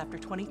reconnect us after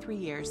 23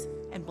 years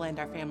and blend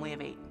our family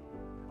of 8.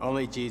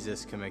 Only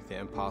Jesus can make the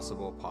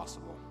impossible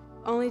possible.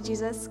 Only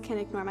Jesus can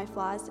ignore my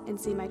flaws and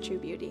see my true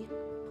beauty.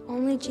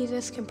 Only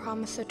Jesus can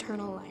promise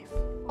eternal life.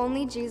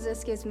 Only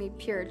Jesus gives me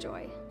pure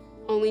joy.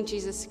 Only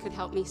Jesus could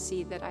help me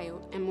see that I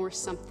am worth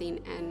something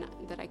and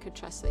that I could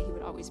trust that he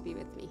would always be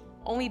with me.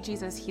 Only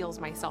Jesus heals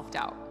my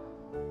self-doubt.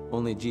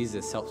 Only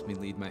Jesus helps me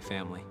lead my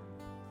family.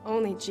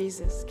 Only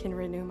Jesus can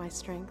renew my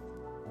strength.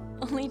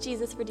 Only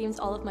Jesus redeems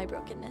all of my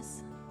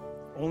brokenness.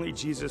 Only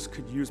Jesus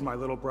could use my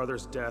little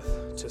brother's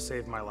death to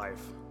save my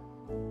life.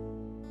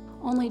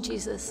 Only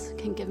Jesus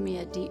can give me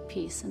a deep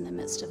peace in the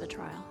midst of a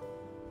trial.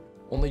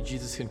 Only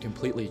Jesus can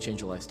completely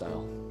change a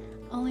lifestyle.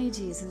 Only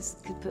Jesus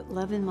could put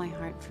love in my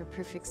heart for a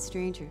perfect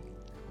stranger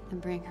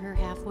and bring her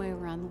halfway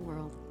around the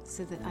world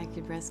so that I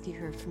could rescue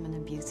her from an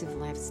abusive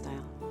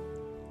lifestyle.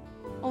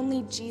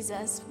 Only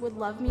Jesus would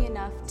love me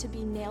enough to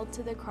be nailed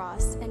to the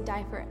cross and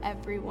die for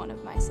every one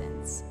of my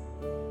sins.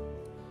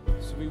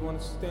 So we want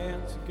to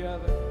stand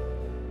together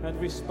and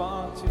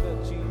respond to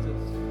that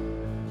Jesus.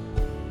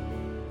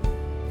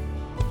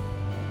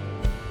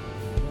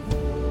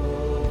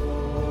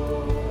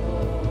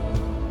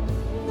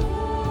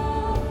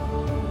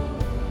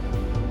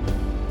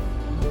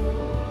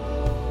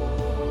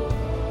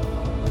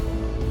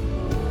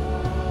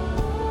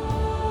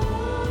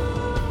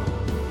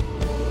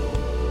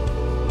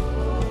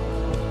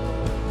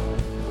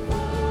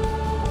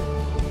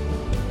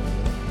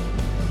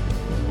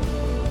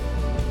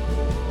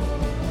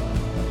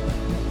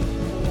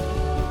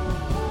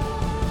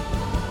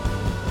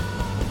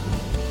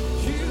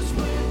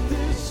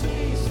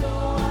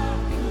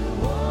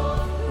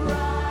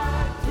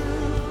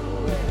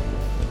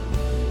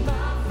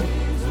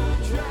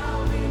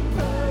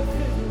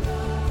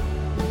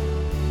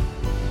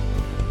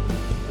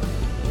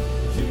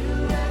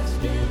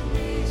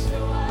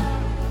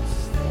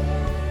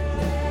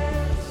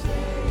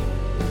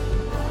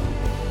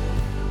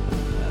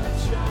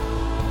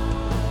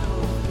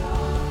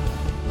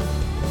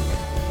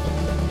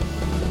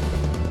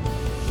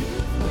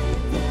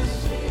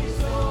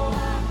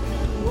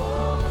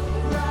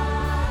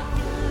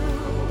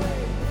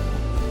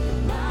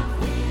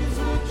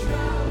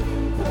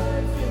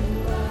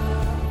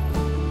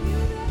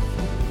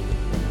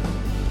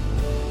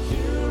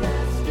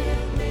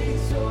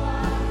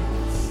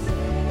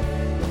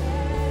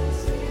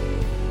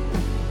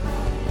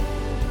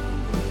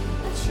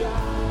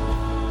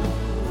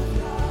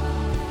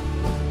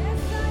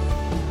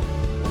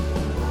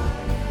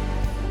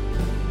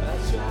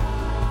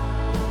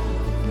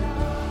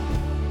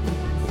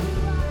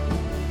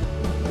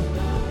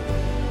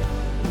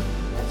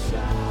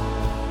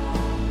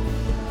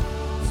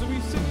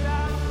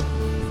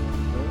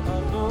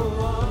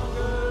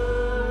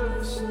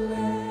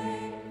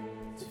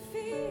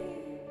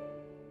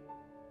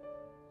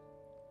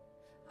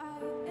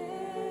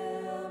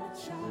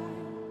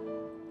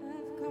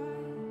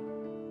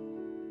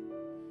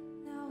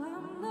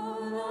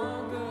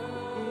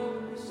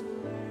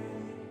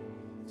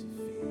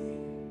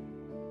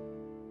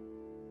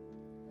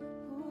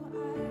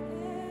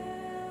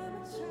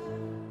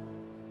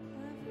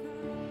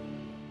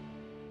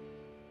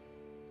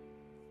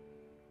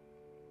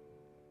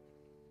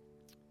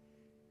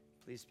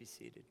 Please be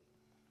seated.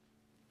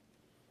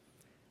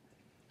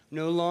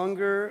 No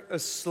longer a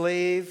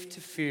slave to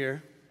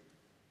fear.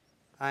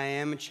 I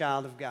am a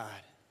child of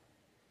God.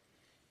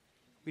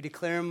 We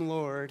declare him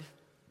Lord.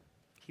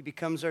 He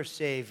becomes our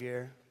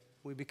Savior.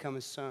 We become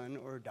a son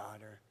or a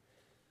daughter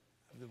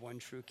of the one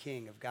true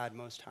King, of God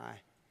Most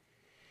High.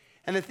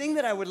 And the thing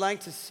that I would like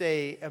to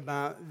say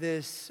about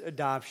this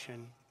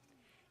adoption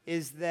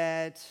is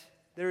that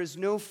there is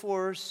no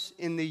force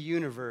in the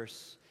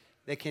universe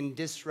that can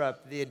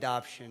disrupt the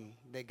adoption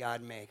that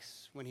God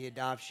makes when he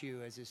adopts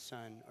you as his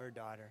son or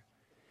daughter.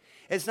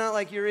 It's not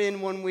like you're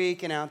in 1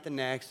 week and out the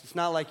next. It's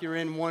not like you're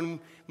in 1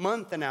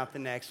 month and out the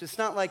next. It's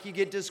not like you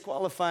get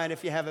disqualified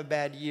if you have a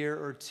bad year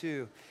or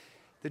two.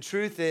 The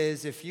truth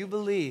is, if you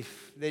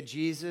believe that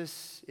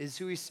Jesus is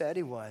who he said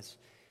he was,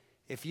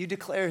 if you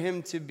declare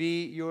him to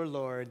be your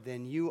Lord,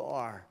 then you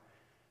are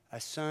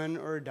a son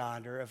or a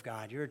daughter of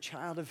God. You're a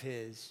child of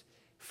his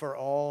for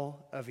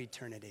all of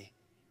eternity.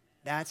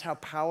 That's how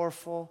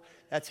powerful,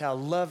 that's how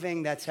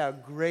loving, that's how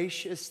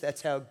gracious,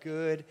 that's how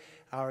good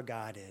our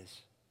God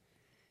is.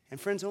 And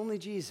friends, only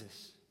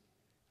Jesus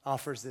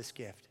offers this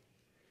gift.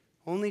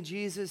 Only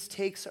Jesus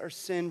takes our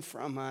sin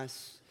from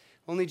us,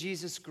 Only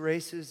Jesus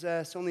graces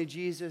us. Only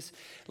Jesus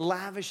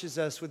lavishes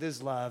us with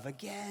his love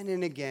again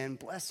and again,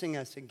 blessing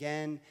us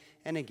again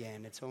and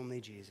again. It's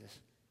only Jesus.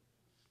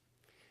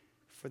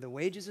 For the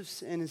wages of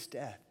sin is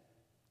death,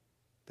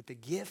 but the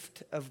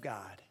gift of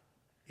God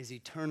is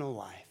eternal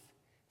life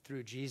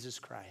through Jesus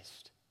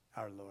Christ,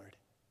 our Lord.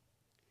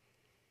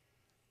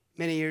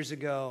 Many years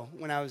ago,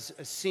 when I was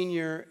a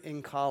senior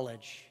in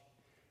college,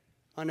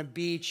 on a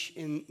beach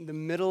in the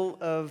middle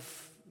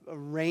of a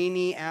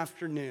rainy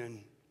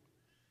afternoon,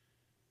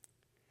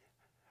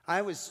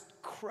 I was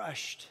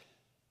crushed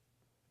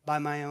by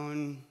my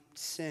own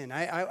sin.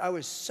 I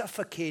was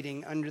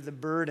suffocating under the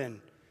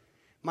burden.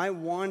 My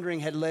wandering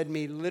had led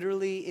me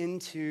literally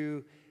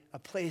into a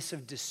place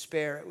of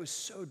despair. It was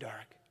so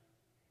dark.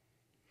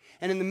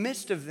 And in the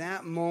midst of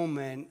that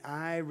moment,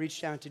 I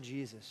reached out to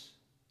Jesus.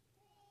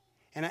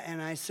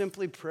 And I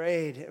simply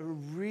prayed a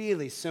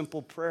really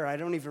simple prayer. I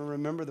don't even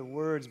remember the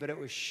words, but it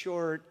was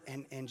short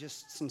and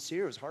just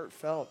sincere. It was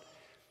heartfelt.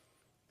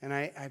 And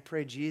I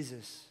prayed,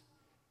 Jesus,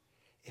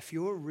 if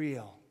you're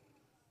real,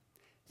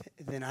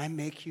 then I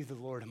make you the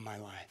Lord of my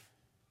life.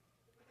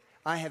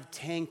 I have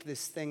tanked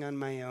this thing on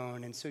my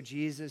own. And so,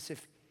 Jesus,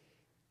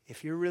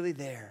 if you're really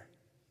there,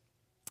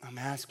 I'm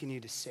asking you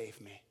to save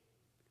me.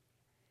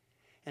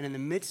 And in the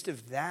midst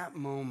of that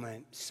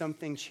moment,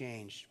 something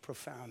changed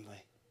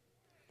profoundly.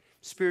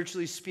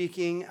 Spiritually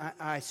speaking,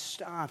 I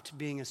stopped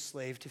being a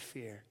slave to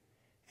fear,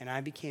 and I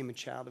became a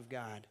child of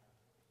God.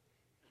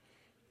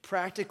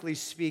 Practically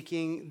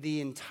speaking, the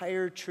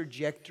entire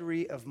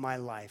trajectory of my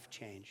life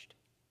changed.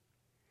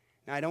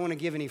 Now, I don't want to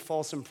give any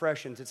false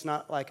impressions. It's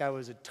not like I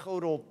was a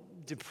total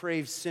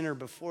depraved sinner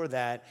before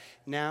that.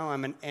 Now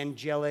I'm an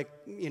angelic,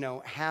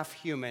 half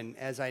human,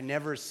 as I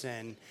never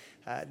sin.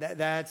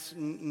 That's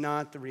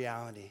not the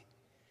reality.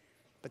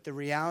 But the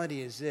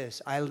reality is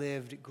this: I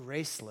lived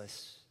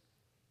graceless,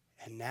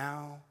 and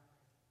now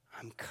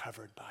I'm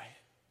covered by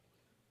it.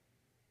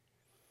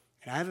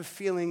 And I have a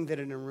feeling that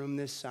in a room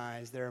this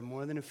size, there are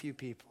more than a few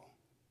people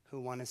who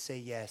want to say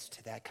yes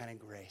to that kind of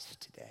grace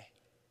today.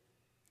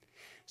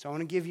 So I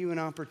want to give you an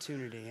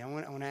opportunity. I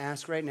want to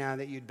ask right now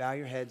that you'd bow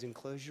your heads and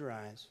close your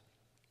eyes.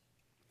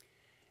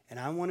 And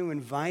I want to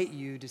invite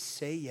you to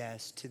say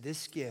yes to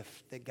this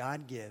gift that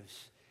God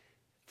gives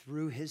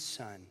through his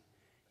Son,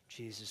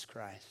 Jesus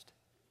Christ.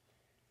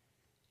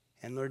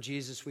 And Lord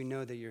Jesus, we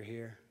know that you're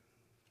here.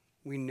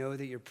 We know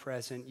that you're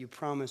present. You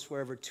promise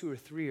wherever 2 or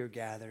 3 are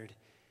gathered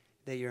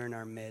that you're in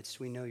our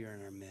midst. We know you're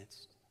in our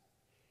midst.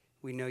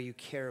 We know you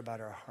care about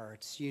our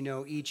hearts. You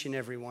know each and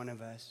every one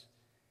of us.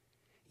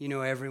 You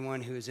know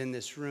everyone who is in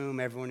this room,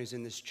 everyone who's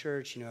in this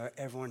church. You know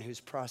everyone who's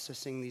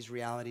processing these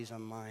realities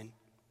online.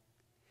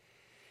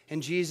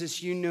 And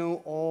Jesus, you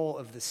know all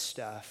of the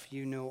stuff.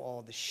 You know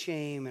all the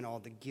shame and all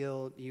the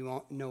guilt.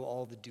 You know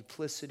all the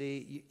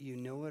duplicity. You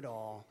know it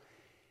all.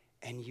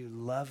 And you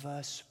love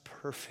us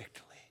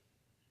perfectly.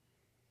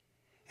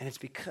 And it's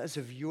because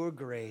of your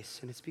grace,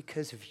 and it's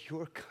because of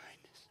your kindness.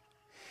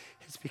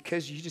 It's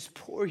because you just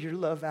pour your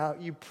love out.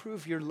 You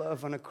prove your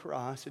love on a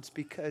cross. It's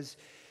because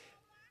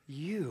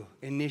you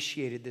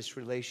initiated this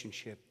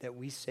relationship that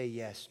we say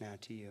yes now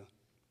to you.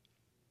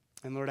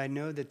 And Lord, I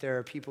know that there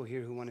are people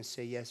here who want to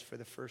say yes for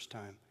the first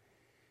time.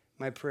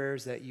 My prayer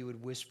is that you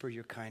would whisper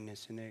your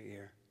kindness in their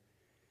ear,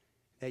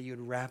 that you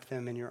would wrap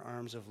them in your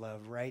arms of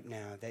love right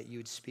now, that you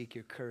would speak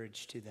your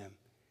courage to them,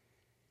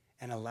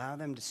 and allow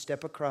them to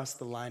step across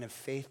the line of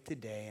faith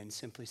today and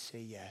simply say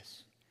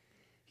yes.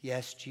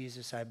 Yes,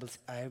 Jesus,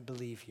 I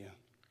believe you.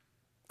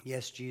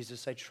 Yes,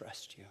 Jesus, I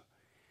trust you.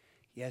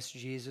 Yes,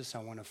 Jesus, I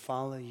want to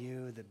follow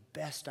you the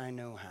best I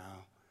know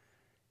how.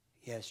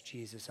 Yes,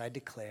 Jesus, I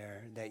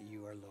declare that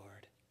you are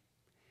Lord.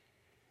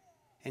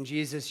 And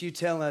Jesus, you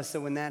tell us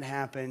that when that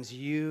happens,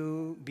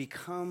 you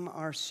become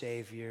our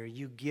Savior.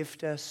 You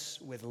gift us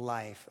with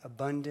life,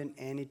 abundant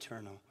and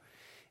eternal,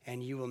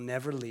 and you will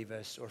never leave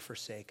us or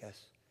forsake us.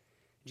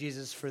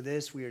 Jesus, for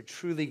this we are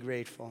truly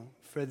grateful.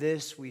 For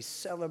this we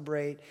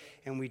celebrate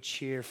and we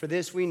cheer. For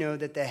this we know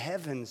that the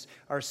heavens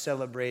are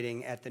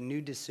celebrating at the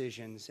new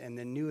decisions and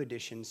the new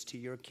additions to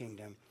your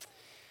kingdom.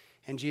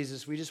 And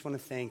Jesus, we just want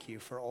to thank you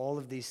for all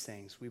of these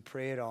things. We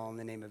pray it all in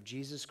the name of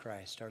Jesus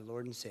Christ, our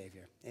Lord and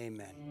Savior.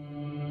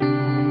 Amen.